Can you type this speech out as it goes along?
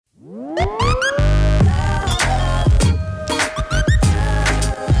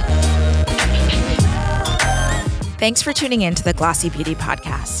Thanks for tuning in to the Glossy Beauty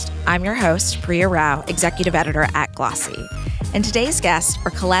Podcast. I'm your host, Priya Rao, Executive Editor at Glossy. And today's guests are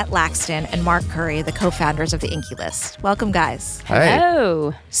Colette Laxton and Mark Curry, the co-founders of the Inkey List. Welcome, guys. Hey.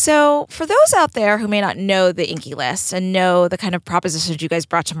 Hello. So for those out there who may not know the Inkey List and know the kind of propositions you guys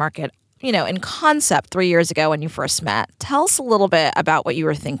brought to market, in concept 3 years ago when you first met, tell us a little bit about what you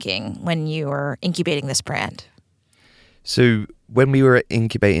were thinking when you were incubating this brand. So when we were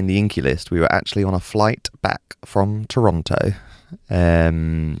incubating the Inkey List, we were actually on a flight back from Toronto,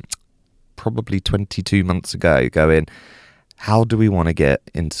 probably 22 months ago, going, how do we want to get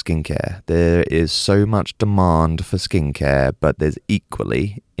into skincare? There is so much demand for skincare, but there's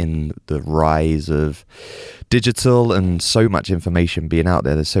equally, in the rise of digital and so much information being out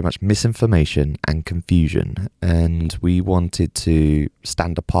there's so much misinformation and confusion. And we wanted to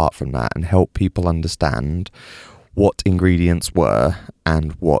stand apart from that and help people understand what ingredients were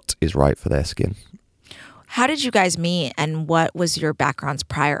and what is right for their skin. How did you guys meet, and what was your backgrounds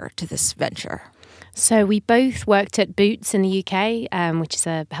prior to this venture? So we both worked at Boots in the UK, which is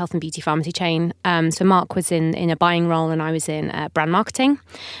a health and beauty pharmacy chain. So Mark was in a buying role and I was in brand marketing,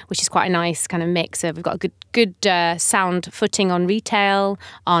 which is quite a nice kind of mix of, we've got a good sound footing on retail,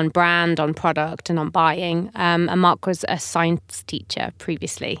 on brand, on product and on buying. And Mark was a science teacher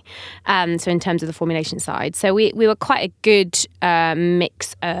previously. So in terms of the formulation side. So we were quite a good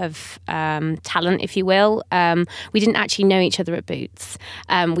mix of talent, if you will. We didn't actually know each other at Boots.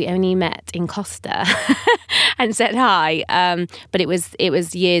 We only met in Costa. And said hi. But it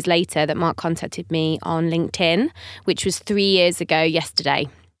was years later that Mark contacted me on LinkedIn, which was 3 years ago yesterday.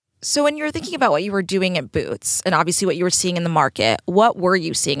 So when you were thinking about what you were doing at Boots and obviously what you were seeing in the market, what were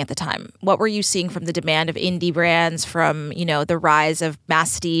you seeing at the time? What were you seeing from the demand of indie brands, from, the rise of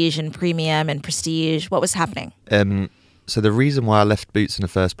masstige and premium and prestige? What was happening? So the reason why I left Boots in the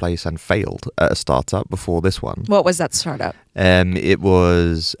first place and failed at a startup before this one. What was that startup? It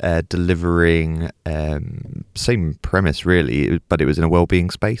was delivering, same premise really, but it was in a well-being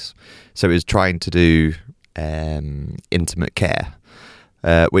space. So it was trying to do intimate care,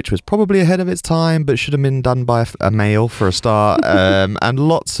 which was probably ahead of its time, but should have been done by a male for a start. And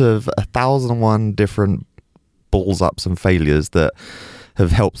lots of 1,001 different balls ups and failures that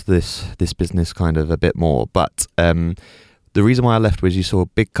have helped this business kind of a bit more. But the reason why I left was you saw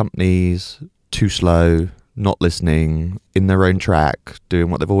big companies too slow, not listening, in their own track, doing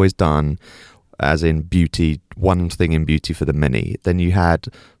what they've always done, as in beauty, one thing in beauty for the many. Then you had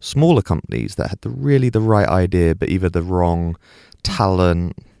smaller companies that had the right idea, but either the wrong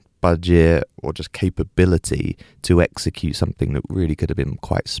talent, budget, or just capability to execute something that really could have been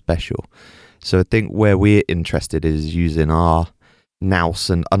quite special. So I think where we're interested is using our nous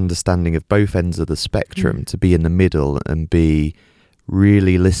and understanding of both ends of the spectrum to be in the middle and be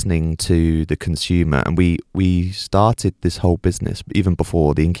really listening to the consumer. And we started this whole business even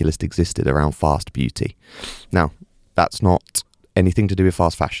before the Inkey List existed around fast beauty. Now, that's not anything to do with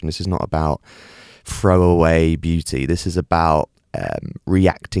fast fashion. This is not about throwaway beauty. This is about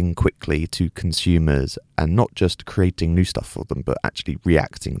reacting quickly to consumers and not just creating new stuff for them, but actually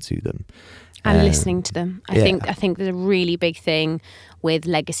reacting to them. And listening to them. I think there's a really big thing with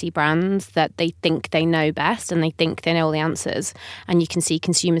legacy brands that they think they know best and they think they know all the answers. And you can see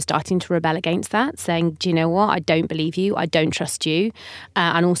consumers starting to rebel against that, saying, do you know what? I don't believe you. I don't trust you.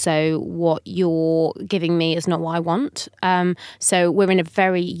 And also what you're giving me is not what I want. So we're in a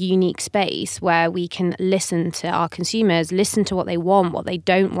very unique space where we can listen to our consumers, listen to what they want, what they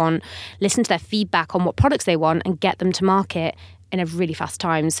don't want, listen to their feedback on what products they want and get them to market in a really fast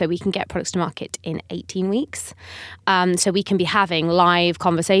time. So we can get products to market in 18 weeks. So we can be having live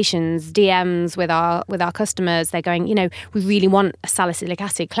conversations, DMs with our customers. They're going, we really want a salicylic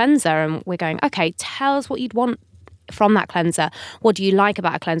acid cleanser. And we're going, okay, tell us what you'd want from that cleanser. What do you like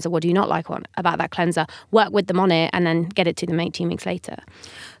about a cleanser? What do you not like about that cleanser? Work with them on it and then get it to them 18 weeks later.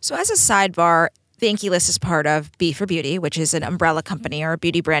 So as a sidebar, the Inkey List is part of B for Beauty, which is an umbrella company or a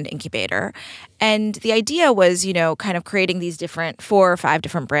beauty brand incubator. And the idea was, kind of creating these 4 or 5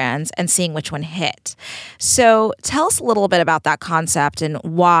 different brands and seeing which one hit. So tell us a little bit about that concept and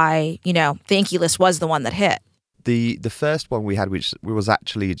why, the Inkey List was the one that hit. The first one we had, which was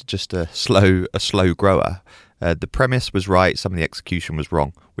actually just a slow grower. The premise was right, some of the execution was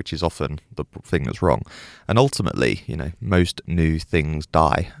wrong, which is often the thing that's wrong. And ultimately, most new things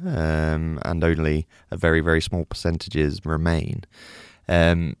die, and only a very, very small percentages remain.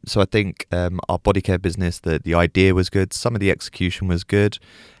 So I think our body care business, the idea was good, some of the execution was good.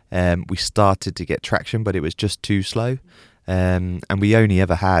 We started to get traction, but it was just too slow. And we only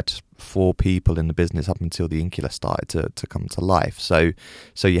ever had 4 people in the business up until the Inkey List started to come to life. So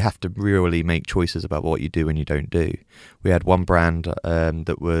you have to really make choices about what you do and you don't do. We had one brand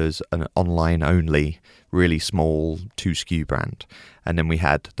that was an online only, really small 2 SKU brand, and then we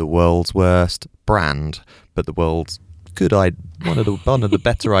had the world's worst brand, but the world's one of the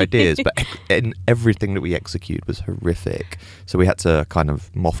better ideas, but in everything that we executed was horrific. So we had to kind of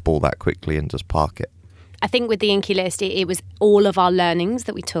mothball that quickly and just park it. I think with the Inkey List, it was all of our learnings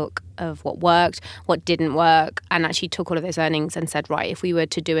that we took of what worked, what didn't work, and actually took all of those learnings and said, right, if we were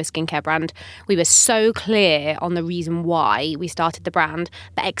to do a skincare brand, we were so clear on the reason why we started the brand,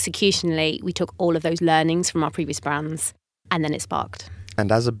 but executionally, we took all of those learnings from our previous brands, and then it sparked. And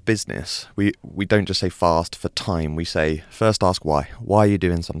as a business, we don't just say fast for time. We say, first ask why. Why are you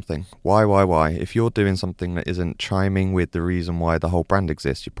doing something? Why? If you're doing something that isn't chiming with the reason why the whole brand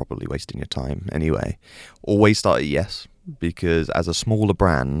exists, you're probably wasting your time anyway. Always start at yes, because as a smaller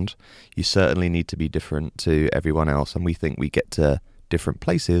brand, you certainly need to be different to everyone else. And we think we get to different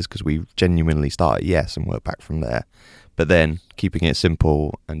places because we genuinely start at yes and work back from there. But then keeping it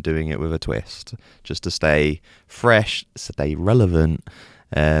simple and doing it with a twist, just to stay fresh, stay relevant,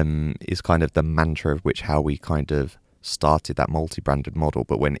 is kind of the mantra of which how we kind of started that multi-branded model.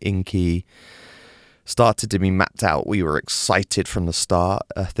 But when Inkey started to be mapped out, we were excited from the start.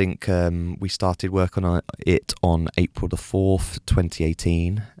 I think we started work on it on April the 4th,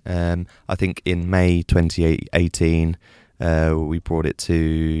 2018. I think in May 2018, we brought it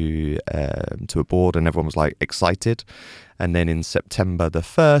to a board and everyone was like excited. And then in September the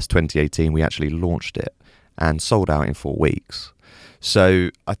 1st, 2018, we actually launched it and sold out in 4 weeks. So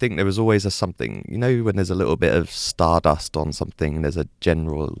I think there was always something, when there's a little bit of stardust on something, there's a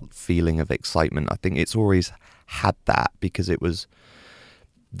general feeling of excitement. I think it's always had that because it was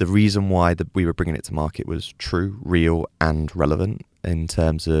the reason why we were bringing it to market was true, real and relevant in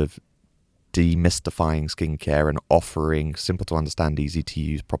terms of demystifying skincare and offering simple to understand, easy to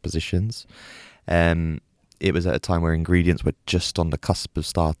use propositions. It was at a time where ingredients were just on the cusp of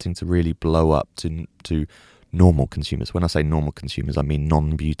starting to really blow up to normal consumers. When I say normal consumers, I mean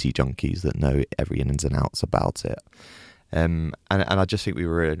non-beauty junkies that know every ins and outs about it. And I just think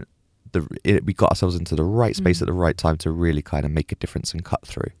we got ourselves into the right space at the right time to really kind of make a difference and cut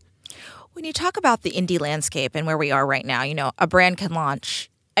through. When you talk about the indie landscape and where we are right now, a brand can launch.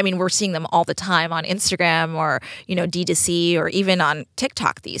 I mean, we're seeing them all the time on Instagram or, D2C or even on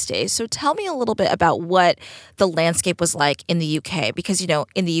TikTok these days. So tell me a little bit about what the landscape was like in the UK, because,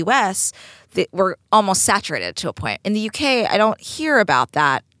 in the US, we're almost saturated to a point. In the UK, I don't hear about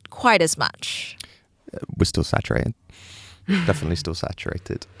that quite as much. We're still saturated. Definitely still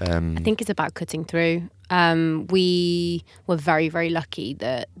saturated. I think it's about cutting through. We were very, very lucky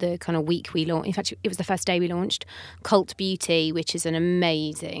that the kind of week we launched, in fact, it was the first day we launched, Cult Beauty, which is an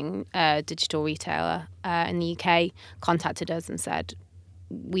amazing digital retailer in the UK, contacted us and said,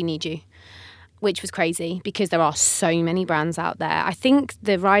 we need you, which was crazy because there are so many brands out there. I think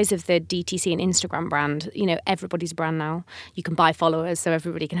the rise of the DTC and Instagram brand, everybody's a brand now. You can buy followers, so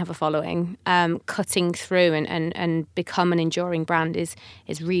everybody can have a following. Cutting through and become an enduring brand is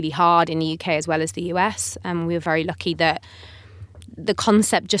really hard in the UK as well as the US. We were very lucky that the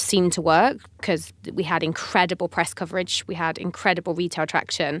concept just seemed to work because we had incredible press coverage, we had incredible retail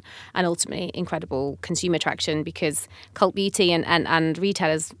traction, and ultimately incredible consumer traction because Cult Beauty and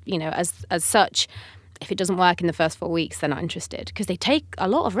retailers, as such, if it doesn't work in the first 4 weeks, they're not interested because they take a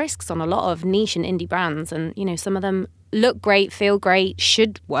lot of risks on a lot of niche and indie brands, and some of them look great, feel great,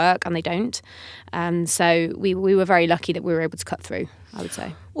 should work, and they don't. So we were very lucky that we were able to cut through, I would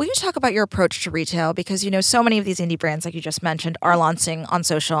say. Will you talk about your approach to retail? Because, so many of these indie brands, like you just mentioned, are launching on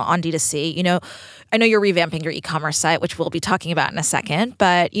social, on D2C. I know you're revamping your e-commerce site, which we'll be talking about in a second.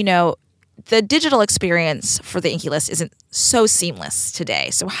 But, the digital experience for the Inkey List isn't so seamless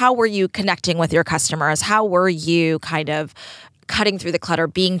today. So how were you connecting with your customers? How were you kind of cutting through the clutter,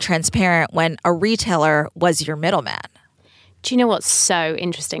 being transparent when a retailer was your middleman? Do you know what's so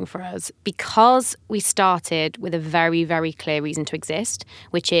interesting for us? Because we started with a very, very clear reason to exist,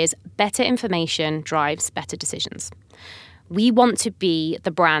 which is better information drives better decisions. We want to be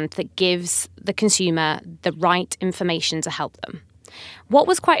the brand that gives the consumer the right information to help them. What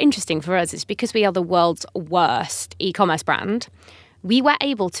was quite interesting for us is because we are the world's worst e-commerce brand, we were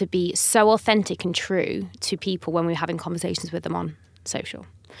able to be so authentic and true to people when we were having conversations with them on social.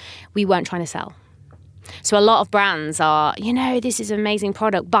 We weren't trying to sell. So a lot of brands are, this is an amazing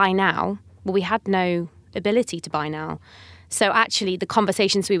product, buy now. Well, we had no ability to buy now. So actually, the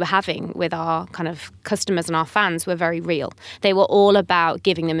conversations we were having with our kind of customers and our fans were very real. They were all about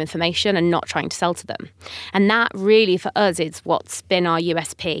giving them information and not trying to sell to them. And that really, for us, is what's been our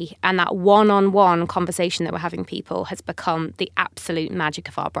USP. And that one-on-one conversation that we're having with people has become the absolute magic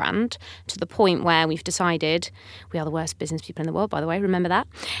of our brand, to the point where we've decided, we are the worst business people in the world, by the way, remember that.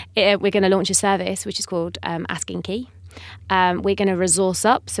 We're going to launch a service which is called Ask Inkey. We're going to resource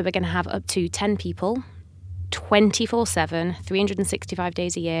up, so we're going to have up to 10 people 24/7, 365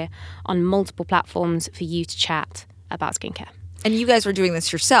 days a year on multiple platforms for you to chat about skincare. And you guys were doing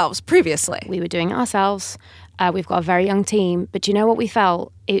this yourselves previously. We were doing it ourselves. We've got a very young team. But you know what we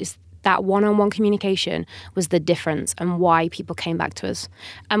felt? It's that one-on-one communication was the difference and why people came back to us.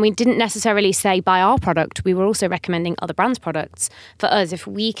 And we didn't necessarily say buy our product. We were also recommending other brands' products. For us, if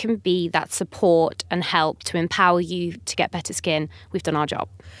we can be that support and help to empower you to get better skin, we've done our job.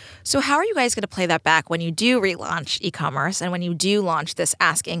 So how are you guys going to play that back when you do relaunch e-commerce and when you do launch this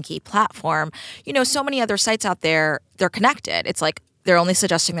Ask Inkey platform? You know, so many other sites out there, they're connected. It's like they're only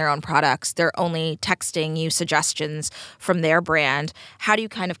suggesting their own products. They're only texting you suggestions from their brand. How do you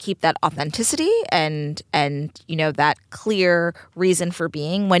kind of keep that authenticity and you know, that clear reason for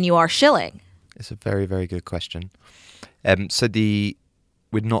being when you are shilling? It's a very, very good question. We're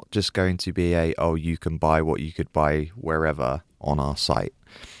not just going to be you can buy what you could buy wherever on our site.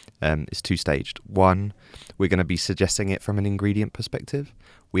 It's two-staged. One, we're going to be suggesting it from an ingredient perspective.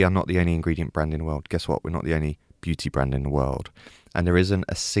 We are not the only ingredient brand in the world. Guess what? We're not the only beauty brand in the world. And there isn't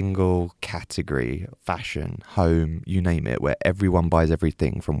a single category, fashion, home, you name it, where everyone buys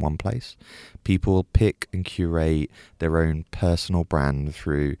everything from one place. People pick and curate their own personal brand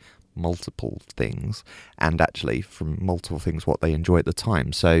through multiple things, and actually from multiple things what they enjoy at the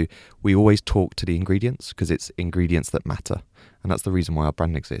time. So we always talk to the ingredients, because it's ingredients that matter. And that's the reason why our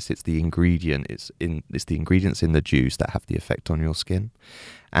brand exists. It's the ingredient, it's the ingredients in the juice that have the effect on your skin.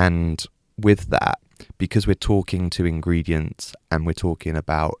 And with that, because we're talking to ingredients and we're talking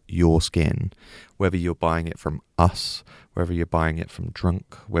about your skin, whether you're buying it from us, whether you're buying it from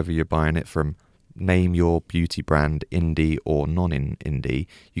Drunk, whether you're buying it from name your beauty brand, indie or non-indie,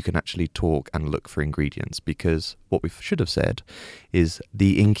 you can actually talk and look for ingredients, because what we should have said is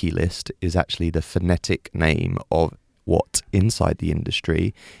the Inkey List is actually the phonetic name of what inside the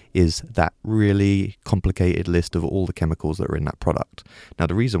industry is that really complicated list of all the chemicals that are in that product. Now,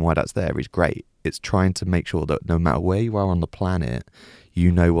 the reason why that's there is great. It's trying to make sure that no matter where you are on the planet,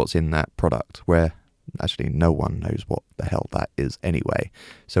 you know what's in that product, where actually no one knows what the hell that is anyway.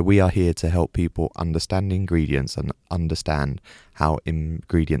 So we are here to help people understand ingredients and understand how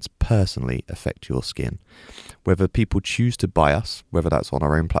ingredients personally affect your skin. Whether people choose to buy us, whether that's on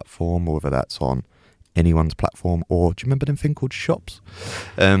our own platform or whether that's on anyone's platform, or do you remember them thing called shops?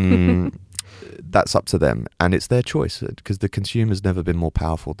 That's up to them, and it's their choice, because the consumer's never been more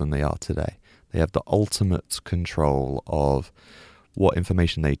powerful than they are today. They have the ultimate control of what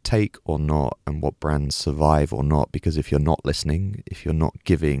information they take or not, and what brands survive or not, because if you're not listening, if you're not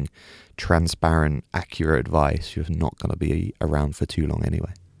giving transparent, accurate advice, you're not going to be around for too long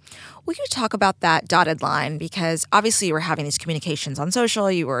anyway. Will you talk about that dotted line? Because obviously you were having these communications on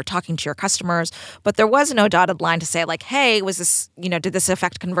social, you were talking to your customers, but there was no dotted line to say like, hey, was this, did this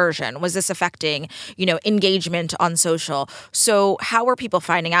affect conversion? Was this affecting, engagement on social? So how were people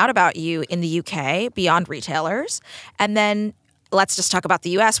finding out about you in the UK beyond retailers? And then let's just talk about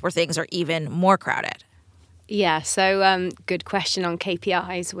the US, where things are even more crowded. Yeah, so good question on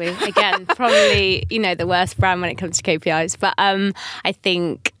KPIs. We're, again, probably, the worst brand when it comes to KPIs. But I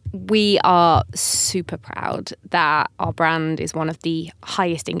think we are super proud that our brand is one of the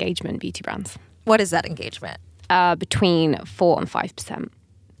highest engagement beauty brands. What is that engagement? Between 4 and 5%,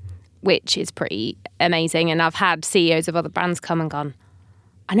 which is pretty amazing. And I've had CEOs of other brands come and gone,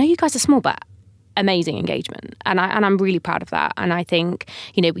 I know you guys are small, but amazing engagement. And I'm really proud of that. And I think,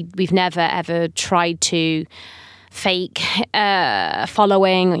 we've never, ever tried to fake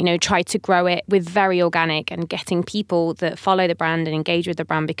following, tried to grow it with very organic and getting people that follow the brand and engage with the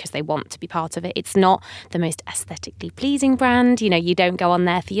brand because they want to be part of it. It's not the most aesthetically pleasing brand. You don't go on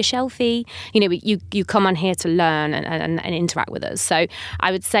there for your shelfie. You come on here to learn and interact with us. So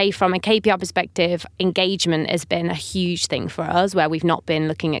I would say from a KPI perspective, engagement has been a huge thing for us, where we've not been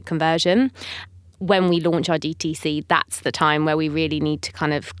looking at conversion. When we launch our DTC, that's the time where we really need to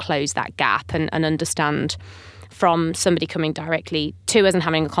kind of close that gap and understand from somebody coming directly to us and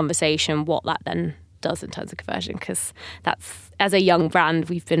having a conversation what that then does in terms of conversion, because that's, as a young brand,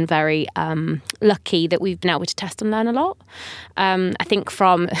 we've been very lucky that we've been able to test and learn a lot. I think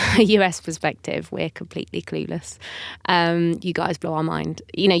from a US perspective, we're completely clueless. You guys blow our mind.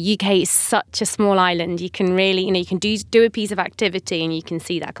 UK is such a small island. You can really, you can do a piece of activity and you can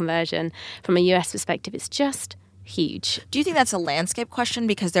see that conversion. From a US perspective, it's just huge. Do you think that's a landscape question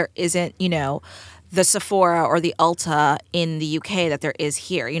because there isn't, the Sephora or the Ulta in the UK that there is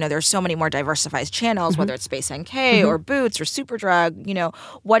here? There's so many more diversified channels, whether it's Space NK or Boots or Superdrug.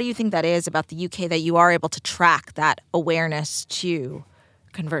 What do you think that is about the UK that you are able to track that awareness to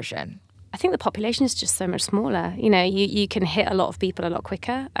conversion? I think the population is just so much smaller. You can hit a lot of people a lot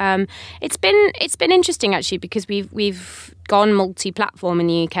quicker. It's been interesting actually, because we've gone multi-platform in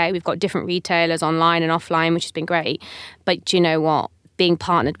the UK. We've got different retailers online and offline, which has been great. But do you know what? Being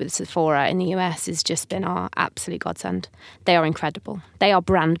partnered with Sephora in the US has just been our absolute godsend. They are incredible. They are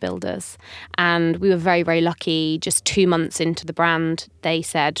brand builders. And we were very, very lucky. Just 2 months into the brand, they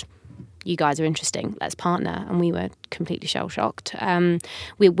said, you guys are interesting, let's partner. And we were completely shell-shocked.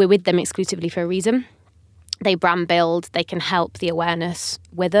 We're with them exclusively for a reason. They brand build, they can help the awareness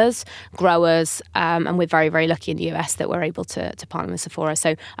with us, grow us, and we're very, very lucky in the US that we're able to partner with Sephora.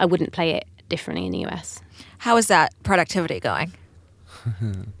 So I wouldn't play it differently in the US. How is that productivity going?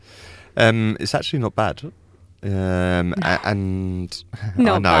 It's actually not bad. And Not I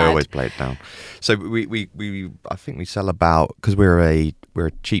know bad. I always play it down. So we I think we sell about, because we're a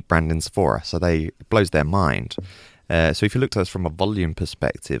cheap brand in Sephora, so it blows their mind. So if you looked at us from a volume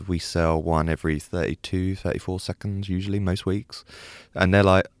perspective, we sell one every 32, 34 seconds usually most weeks, and they're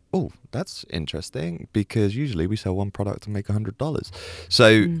like, oh, that's interesting, because usually we sell one product and make $100.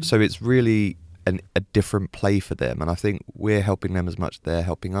 So it's really a different play for them, and I think we're helping them as much as they're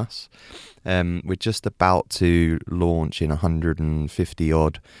helping us. We're just about to launch in 150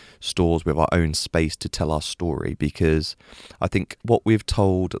 odd stores with our own space to tell our story, because I think what we've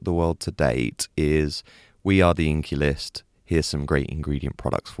told the world to date is we are the Inkey List, here's some great ingredient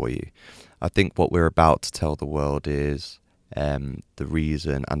products for you. I think what we're about to tell the world is the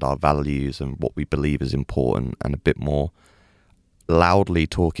reason and our values and what we believe is important, and a bit more loudly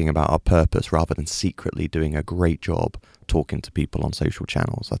talking about our purpose rather than secretly doing a great job talking to people on social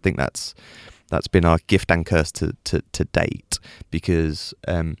channels. I think that's been our gift and curse to date, because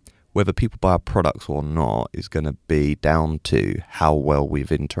whether people buy our products or not is going to be down to how well we've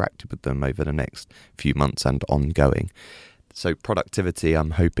interacted with them over the next few months and ongoing. So productivity,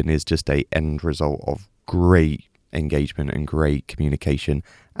 I'm hoping, is just a end result of great engagement and great communication,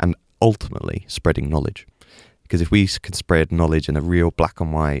 and ultimately spreading knowledge. Because if we can spread knowledge in a real black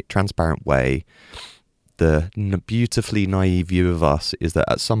and white, transparent way, the beautifully naive view of us is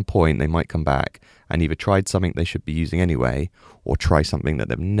that at some point they might come back and either tried something they should be using anyway, or try something that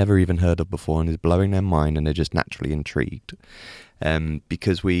they've never even heard of before and is blowing their mind, and they're just naturally intrigued.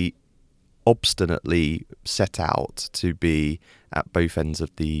 Because we obstinately set out to be at both ends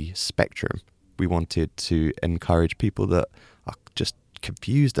of the spectrum. We wanted to encourage people that are just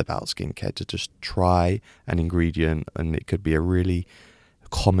confused about skincare to just try an ingredient, and it could be a really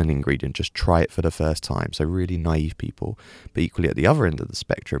common ingredient, just try it for the first time. So really naive people. But equally at the other end of the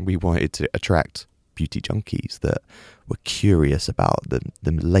spectrum, we wanted to attract beauty junkies that were curious about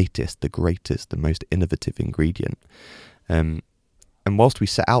the latest, the greatest, the most innovative ingredient. And whilst we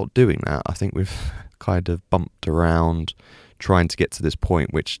set out doing that, I think we've kind of bumped around trying to get to this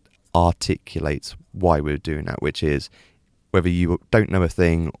point which articulates why we're doing that, which is whether you don't know a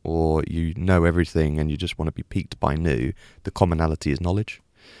thing or you know everything and you just want to be piqued by new, the commonality is knowledge,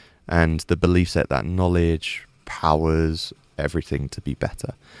 and the belief set that knowledge powers everything to be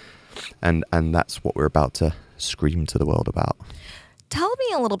better. And that's what we're about to scream to the world about. Tell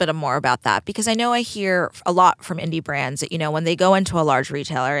me a little bit more about that, because I know I hear a lot from indie brands that, when they go into a large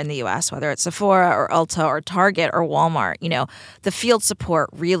retailer in the US, whether it's Sephora or Ulta or Target or Walmart, the field support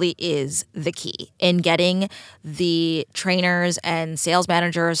really is the key in getting the trainers and sales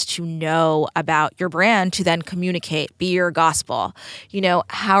managers to know about your brand, to then communicate, be your gospel.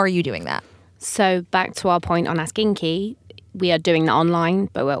 How are you doing that? So back to our point on Ask Inkey, we are doing that online,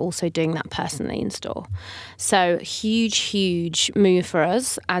 but we're also doing that personally in store. So huge move for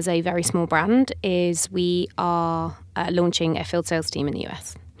us as a very small brand is we are launching a field sales team in the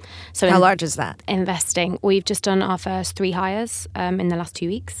US. So how large is that? Investing. We've just done our first 3 hires in the last 2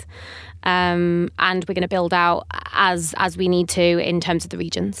 weeks. And we're going to build out as we need to in terms of the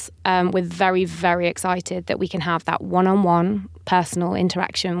regions. We're very, very excited that we can have that one-on-one personal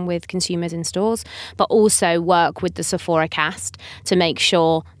interaction with consumers in stores, but also work with the Sephora cast to make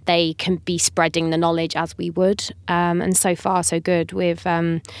sure they can be spreading the knowledge as we would. And so far, so good. We're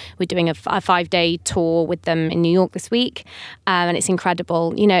doing a 5-day tour with them in New York this week, and it's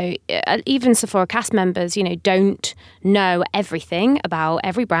incredible. Even Sephora cast members, don't know everything about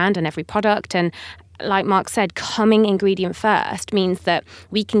every brand and every product. And like Mark said, coming ingredient first means that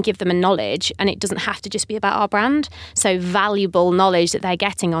we can give them a knowledge, and it doesn't have to just be about our brand. So valuable knowledge that they're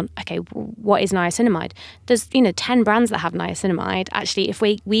getting on, okay, what is niacinamide? There's 10 brands that have niacinamide. Actually, if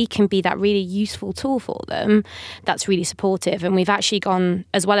we can be that really useful tool for them, that's really supportive. And we've actually gone,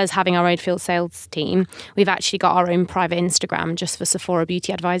 as well as having our own field sales team, we've actually got our own private Instagram just for Sephora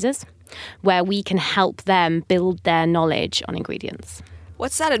beauty advisors, where we can help them build their knowledge on ingredients.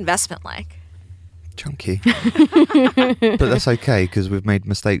 What's that investment like? Chunky. But that's okay, because we've made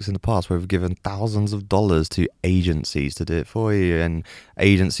mistakes in the past where we've given thousands of dollars to agencies to do it for you, and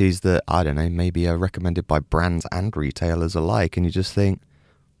agencies that, I don't know, maybe are recommended by brands and retailers alike, and you just think,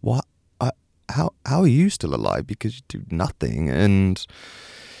 what? How are you still alive? Because you do nothing. And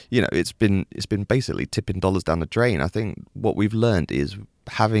it's been basically tipping dollars down the drain. I think what we've learned is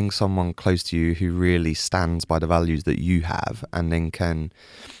having someone close to you who really stands by the values that you have, and then can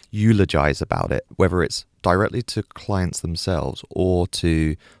eulogize about it, whether it's directly to clients themselves or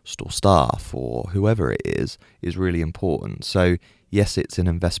to store staff or whoever it is really important. So yes, it's an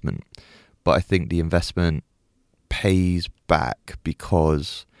investment, but I think the investment pays back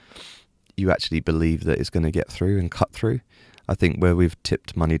because you actually believe that it's going to get through and cut through. I think where we've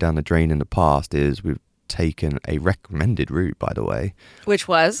tipped money down the drain in the past is we've taken a recommended route, by the way. Which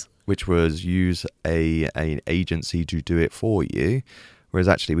was use an agency to do it for you. Whereas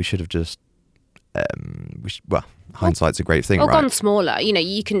actually we should have just, hindsight's a great thing, or right? Gone smaller.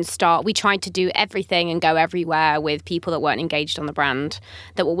 You can start, we tried to do everything and go everywhere with people that weren't engaged on the brand,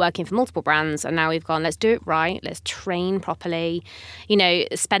 that were working for multiple brands. And now we've gone, let's do it right. Let's train properly.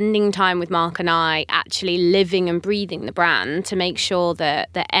 Spending time with Mark and I actually living and breathing the brand to make sure that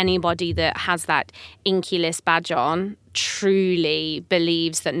anybody that has that Inkey List badge on truly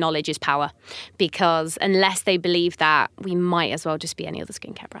believes that knowledge is power, because unless they believe that, we might as well just be any other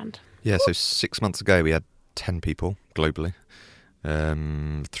skincare brand. Yeah, so 6 months ago we had 10 people globally.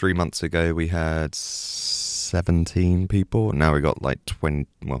 3 months ago we had 17 people. Now we got like 20,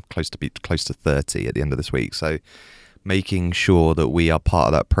 close to 30 at the end of this week. So making sure that we are part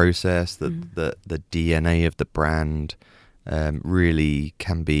of that process, that the DNA of the brand really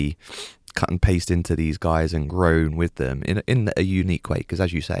can be cut and paste into these guys and grown with them in a unique way, because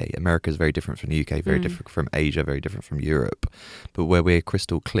as you say, America is very different from the UK, very different from Asia, very different from Europe. But where we're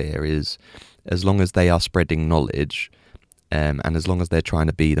crystal clear is, as long as they are spreading knowledge, and as long as they're trying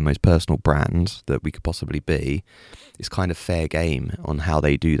to be the most personal brand that we could possibly be, it's kind of fair game on how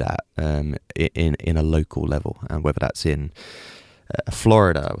they do that in a local level, and whether that's in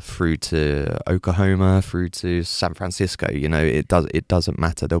Florida through to Oklahoma through to San Francisco, it doesn't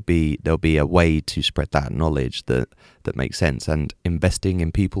matter. There'll be a way to spread that knowledge that makes sense, and investing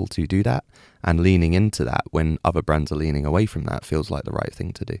in people to do that and leaning into that when other brands are leaning away from that feels like the right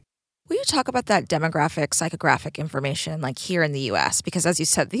thing to do. Will you talk about that demographic, psychographic information like here in the US? Because as you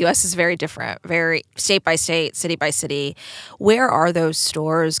said, the US is very different, very state by state, city by city. Where are those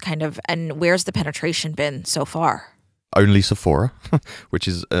stores and where's the penetration been so far? Only Sephora, which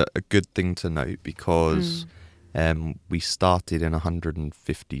is a good thing to note, because we started in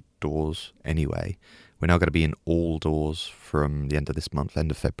 150 doors anyway. We're now going to be in all doors from the end of this month,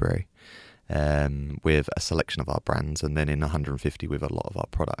 end of February, with a selection of our brands, and then in 150 with a lot of our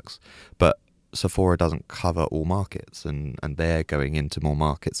products. But Sephora doesn't cover all markets, and they're going into more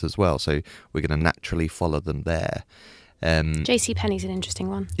markets as well. So we're going to naturally follow them there. JCPenney's an interesting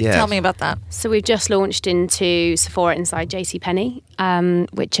one. Yeah. Tell me about that. So we've just launched into Sephora inside JCPenney,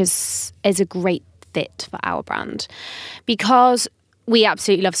 which is a great fit for our brand, because we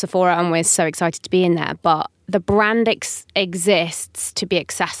absolutely love Sephora and we're so excited to be in there. But the brand exists to be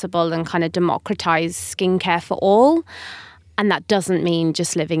accessible and kind of democratize skincare for all. And that doesn't mean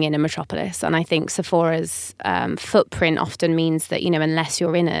just living in a metropolis. And I think Sephora's footprint often means that, unless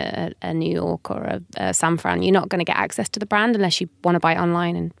you're in a New York or a San Fran, you're not going to get access to the brand unless you want to buy it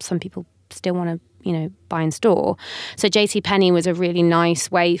online. And some people still want to, buy in store. So JCPenney was a really nice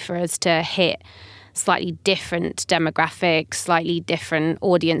way for us to hit slightly different demographic, slightly different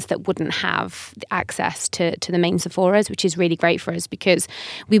audience that wouldn't have access to the main Sephora's, which is really great for us, because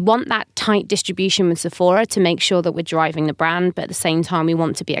we want that tight distribution with Sephora to make sure that we're driving the brand, but at the same time we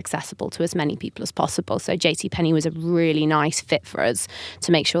want to be accessible to as many people as possible. So JCPenney was a really nice fit for us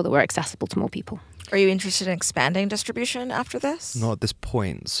to make sure that we're accessible to more people. Are you interested in expanding distribution after this? Not at this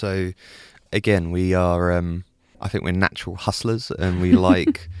point. So again, we are, I think we're natural hustlers and we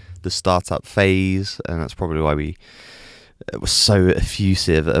like the startup phase, and that's probably why we were so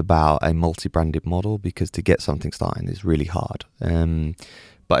effusive about a multi-branded model, because to get something started is really hard.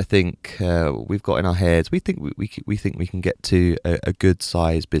 But I think we've got in our heads, we think we can get to a good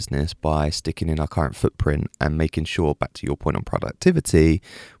size business by sticking in our current footprint and making sure, back to your point on productivity,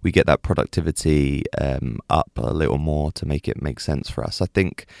 we get that productivity up a little more to make it make sense for us. I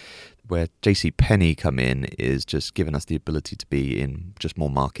think where JCPenney come in is just giving us the ability to be in just more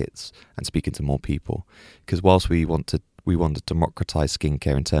markets and speaking to more people. Because whilst we want to democratize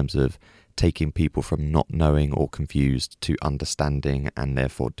skincare in terms of taking people from not knowing or confused to understanding and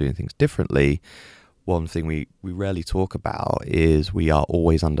therefore doing things differently, one thing we rarely talk about is we are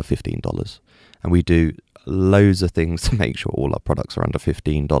always under $15, and we do loads of things to make sure all our products are under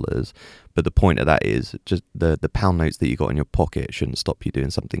 $15. But the point of that is just the pound notes that you got in your pocket shouldn't stop you doing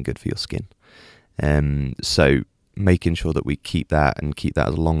something good for your skin. So making sure that we keep that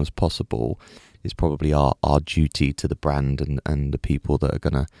as long as possible is probably our duty to the brand and the people that are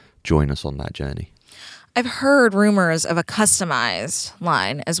going to join us on that journey. I've heard rumors of a customized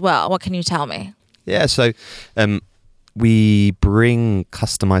line as well. What can you tell me? Yeah, so we bring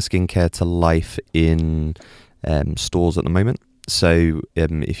customized skincare to life in stores at the moment. So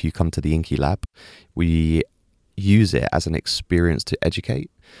if you come to the Inkey Lab, we use it as an experience to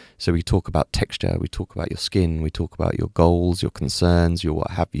educate. So we talk about texture, we talk about your skin, we talk about your goals, your concerns, your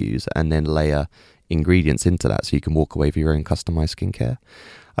what have yous, and then layer ingredients into that so you can walk away with your own customized skincare.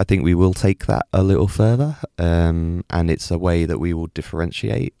 I think we will take that a little further, and it's a way that we will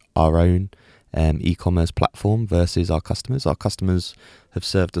differentiate our own e-commerce platform versus our customers. Our customers have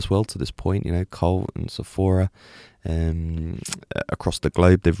served us well to this point, Cole and Sephora across the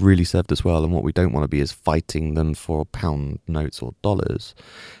globe, they've really served us well, and what we don't want to be is fighting them for pound notes or dollars.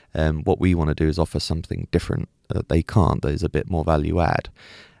 What we want to do is offer something different that they can't, that is a bit more value add.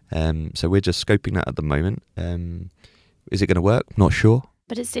 So we're just scoping that at the moment. Is it going to work? Not sure.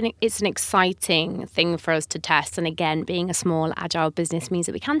 But it's an exciting thing for us to test. And again, being a small, agile business means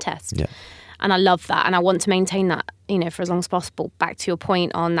that we can test. Yeah. And I love that. And I want to maintain that, for as long as possible. Back to your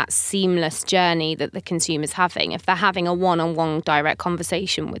point on that seamless journey that the consumer's having. If they're having a one-on-one direct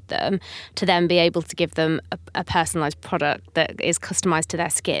conversation with them, to then be able to give them a personalised product that is customised to their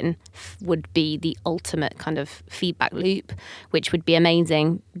skin would be the ultimate kind of feedback loop, which would be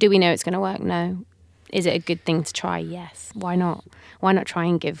amazing. Do we know it's going to work? No. Is it a good thing to try? Yes. Why not? Why not try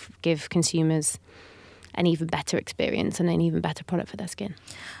and give consumers an even better experience and an even better product for their skin?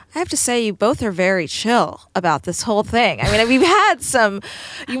 I have to say, you both are very chill about this whole thing. I mean, we've had some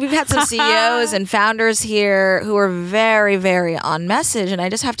CEOs and founders here who are very, very on message. And I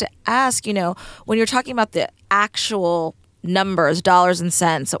just have to ask, when you're talking about the actual numbers, dollars and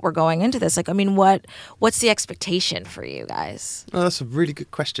cents that we're going into this, what's the expectation for you guys? Oh, that's a really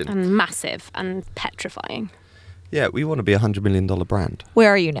good question. And massive and petrifying. Yeah, we want to be a $100 million brand. Where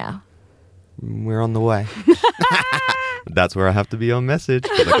are you now? We're on the way. That's where I have to be on message,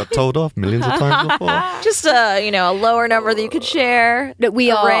 because I got told off millions of times before. Just a lower number that you could share. Look,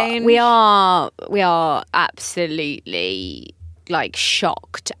 we are absolutely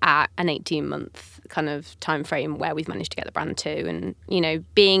shocked at an 18-month kind of time frame where we've managed to get the brand to, and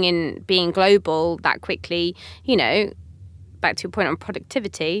being global that quickly. Back to your point on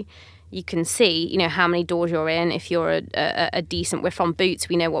productivity. You can see, how many doors you're in. If you're a decent, we're from Boots,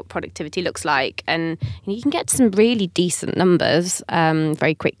 we know what productivity looks like. And you can get some really decent numbers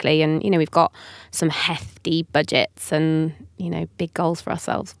very quickly. And, we've got some hefty budgets and, big goals for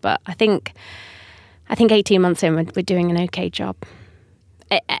ourselves. But I think 18 months in, we're doing an okay job.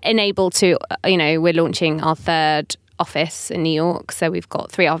 Enabled to, we're launching our third office in New York. So we've got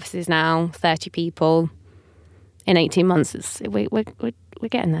 3 offices now, 30 people. In 18 months, we're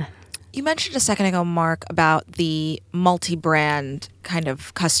getting there. You mentioned a second ago, Mark, about the multi-brand kind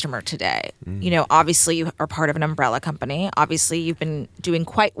of customer today. Obviously you are part of an umbrella company. Obviously you've been doing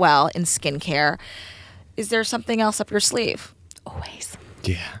quite well in skincare. Is there something else up your sleeve? Always.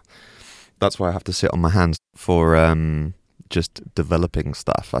 Yeah. That's why I have to sit on my hands for just developing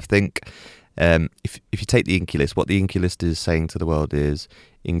stuff. I think if you take the Inkey List, what the Inkey List is saying to the world is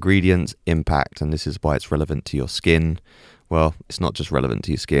ingredients, impact, and this is why it's relevant to your skin. Well, it's not just relevant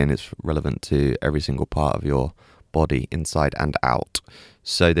to your skin, it's relevant to every single part of your body, inside and out.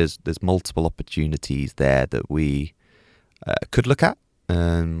 So there's multiple opportunities there that we could look at.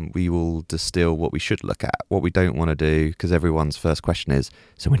 We will distill what we should look at, what we don't want to do, because everyone's first question is,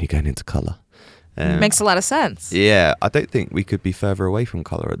 so when are you going into colour? Makes a lot of sense. Yeah, I don't think we could be further away from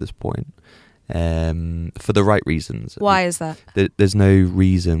colour at this point. for the right reasons. Why is that? There's no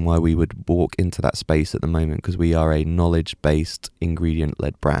reason why we would walk into that space at the moment, because we are a knowledge-based,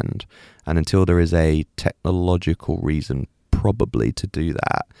 ingredient-led brand. And until there is a technological reason probably to do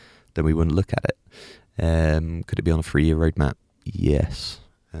that, then we wouldn't look at it. Could it be on a 3-year roadmap? Yes.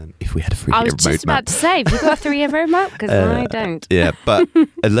 If we had a 3-year roadmap. I was just about to say, have you got a 3-year roadmap? Because I don't. Yeah, but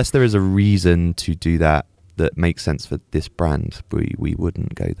unless there is a reason to do that makes sense for this brand, we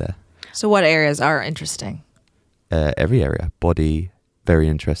wouldn't go there. So what areas are interesting? Every area. Body, very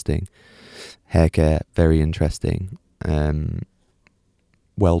interesting. Hair care, very interesting.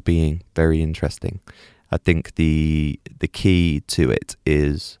 Well-being, very interesting. I think the key to it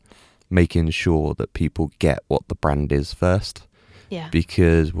is making sure that people get what the brand is first. Yeah.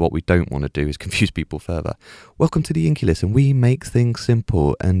 Because what we don't want to do is confuse people further. Welcome to the Inkey List, and we make things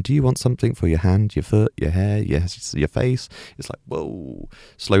simple. And do you want something for your hand, your foot, your hair, your face? It's like, whoa,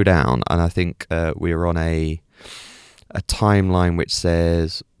 slow down. And I think we're on a timeline which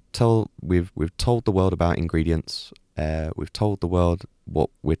says, we've told the world about ingredients. We've told the world what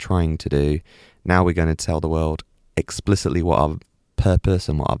we're trying to do. Now we're going to tell the world explicitly what our purpose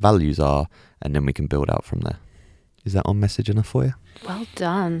and what our values are, and then we can build out from there. Is that on message enough for you? Well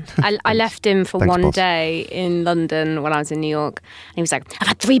done. I left him for Thanks, one boss. day in London when I was in New York. And he was like, I've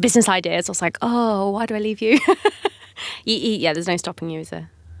had 3 business ideas. I was like, oh, why do I leave you? Yeah, there's no stopping you, is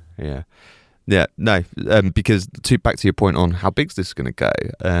there? Yeah. Yeah, no, because back to your point on how big's this going to go,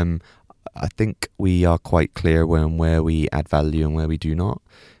 I think we are quite clear where we add value and where we do not.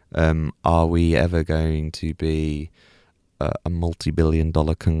 Are we ever going to be a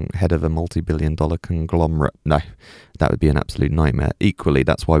multi-billion-dollar head of a multi-billion-dollar conglomerate? No, that would be an absolute nightmare. Equally,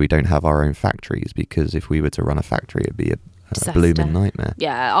 that's why we don't have our own factories, because if we were to run a factory, it'd be a blooming nightmare.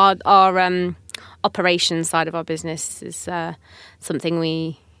 Yeah, our operations side of our business is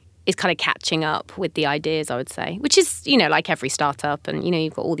something is kind of catching up with the ideas, I would say, which is, like every startup, and,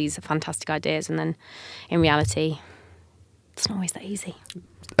 you've got all these fantastic ideas, and then in reality, it's not always that easy.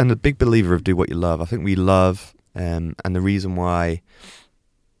 And a big believer of do what you love. I think we love... and the reason why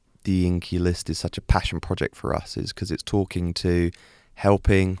the Inkey List is such a passion project for us is because it's talking to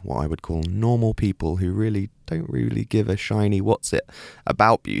helping what I would call normal people who really don't really give a shiny what's it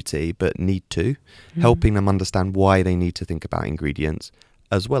about beauty, but need to, helping them understand why they need to think about ingredients,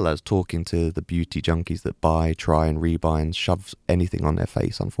 as well as talking to the beauty junkies that buy, try and rebuy and shove anything on their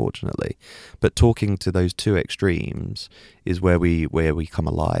face, unfortunately. But talking to those two extremes is where we come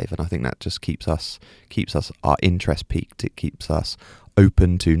alive, and I think that just keeps us our interest peaked. It keeps us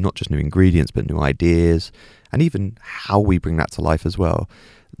open to not just new ingredients but new ideas, and even how we bring that to life as well.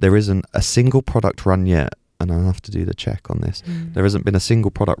 There isn't a single product run yet, and I'll have to do the check on this. There hasn't been a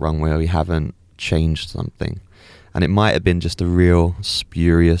single product run where we haven't changed something. And it might have been just a real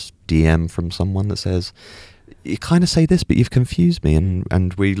spurious DM from someone that says, you kind of say this, but you've confused me.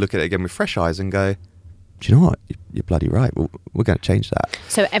 And we look at it again with fresh eyes and go, do you know what? You're bloody right. We're going to change that.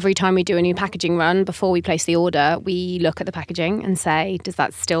 So every time we do a new packaging run, before we place the order, we look at the packaging and say, does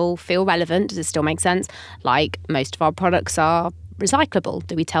that still feel relevant? Does it still make sense? Like most of our products are recyclable.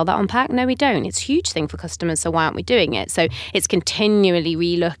 Do we tell that on pack? No, we don't. It's a huge thing for customers, so why aren't we doing it? So it's continually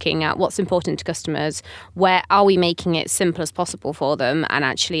re-looking at what's important to customers, where are we making it simple as possible for them, and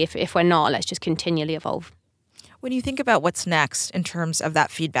actually if we're not, let's just continually evolve. When you think about what's next in terms of that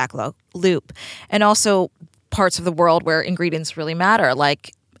feedback loop, and also parts of the world where ingredients really matter,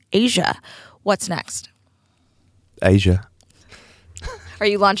 like Asia, what's next? Asia. Are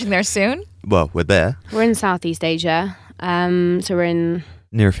you launching there soon? Well, we're there. We're in Southeast Asia. So we're in...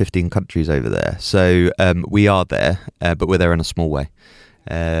 near 15 countries over there. So we are there, but we're there in a small way.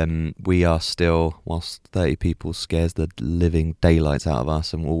 We are still, whilst 30 people scares the living daylights out of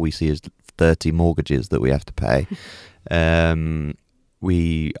us and all we see is 30 mortgages that we have to pay,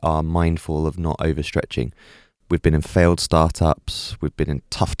 we are mindful of not overstretching. We've been in failed startups, we've been in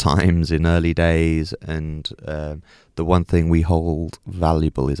tough times in early days, and the one thing we hold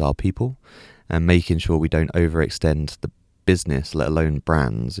valuable is our people. And making sure we don't overextend the business, let alone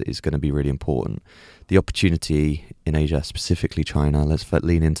brands, is going to be really important. The opportunity in Asia, specifically China, let's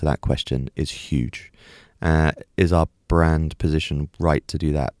lean into that question, is huge. Is our brand position right to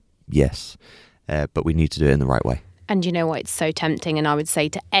do that? Yes. But we need to do it in the right way. And you know what? It's so tempting. And I would say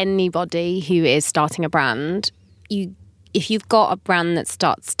to anybody who is starting a brand, if you've got a brand that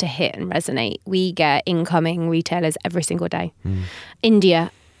starts to hit and resonate, we get incoming retailers every single day.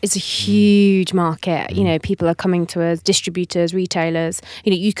 India is a huge market. People are coming to us, distributors, retailers.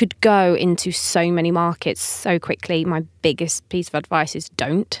 You could go into so many markets so quickly. My biggest piece of advice is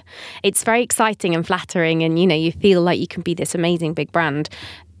don't. It's very exciting and flattering, and you feel like you can be this amazing big brand.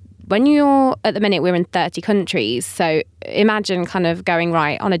 when you're, at the minute, we're in 30 countries. So imagine kind of going,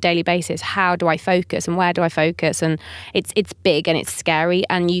 right, on a daily basis, how do I focus and where do I focus? And it's big and it's scary,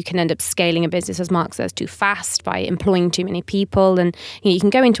 and you can end up scaling a business, as Mark says, too fast by employing too many people. And you can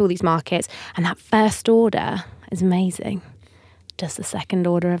go into all these markets, and that first order is amazing. Does the second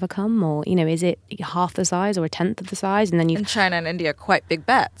order ever come? Or, is it half the size or a tenth of the size? And then And China and India are quite big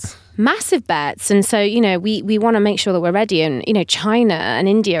bets. Massive bets. And so, we want to make sure that we're ready. And, China and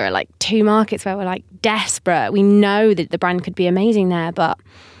India are like two markets where we're like desperate. We know that the brand could be amazing there, but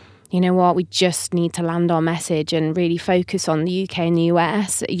you know what? We just need to land our message and really focus on the UK and the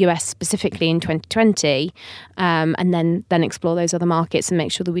US specifically in 2020, and then explore those other markets and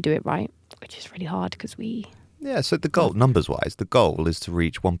make sure that we do it right, which is really hard because we... Yeah, so the goal, numbers-wise, the goal is to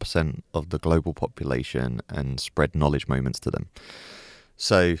reach 1% of the global population and spread knowledge moments to them.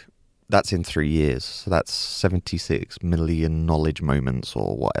 So that's in 3 years. So that's 76 million knowledge moments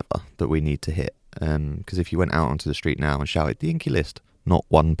or whatever that we need to hit. Because if you went out onto the street now and shouted, the Inkey List, not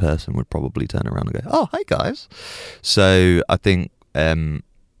one person would probably turn around and go, oh, hi guys. So I think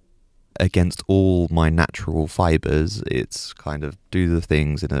against all my natural fibres, it's kind of do the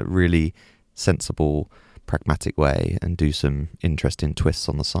things in a really sensible, pragmatic way and do some interesting twists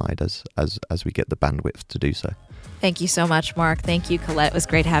on the side as we get the bandwidth to do so. Thank you so much, Mark. Thank you, Colette. It was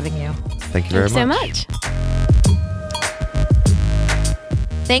great having you. Thank you very much. so much.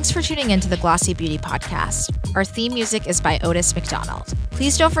 Thanks for tuning into the Glossy Beauty Podcast. Our theme music is by Otis McDonald.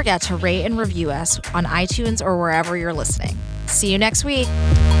 Please don't forget to rate and review us on iTunes or wherever you're listening. See you next week.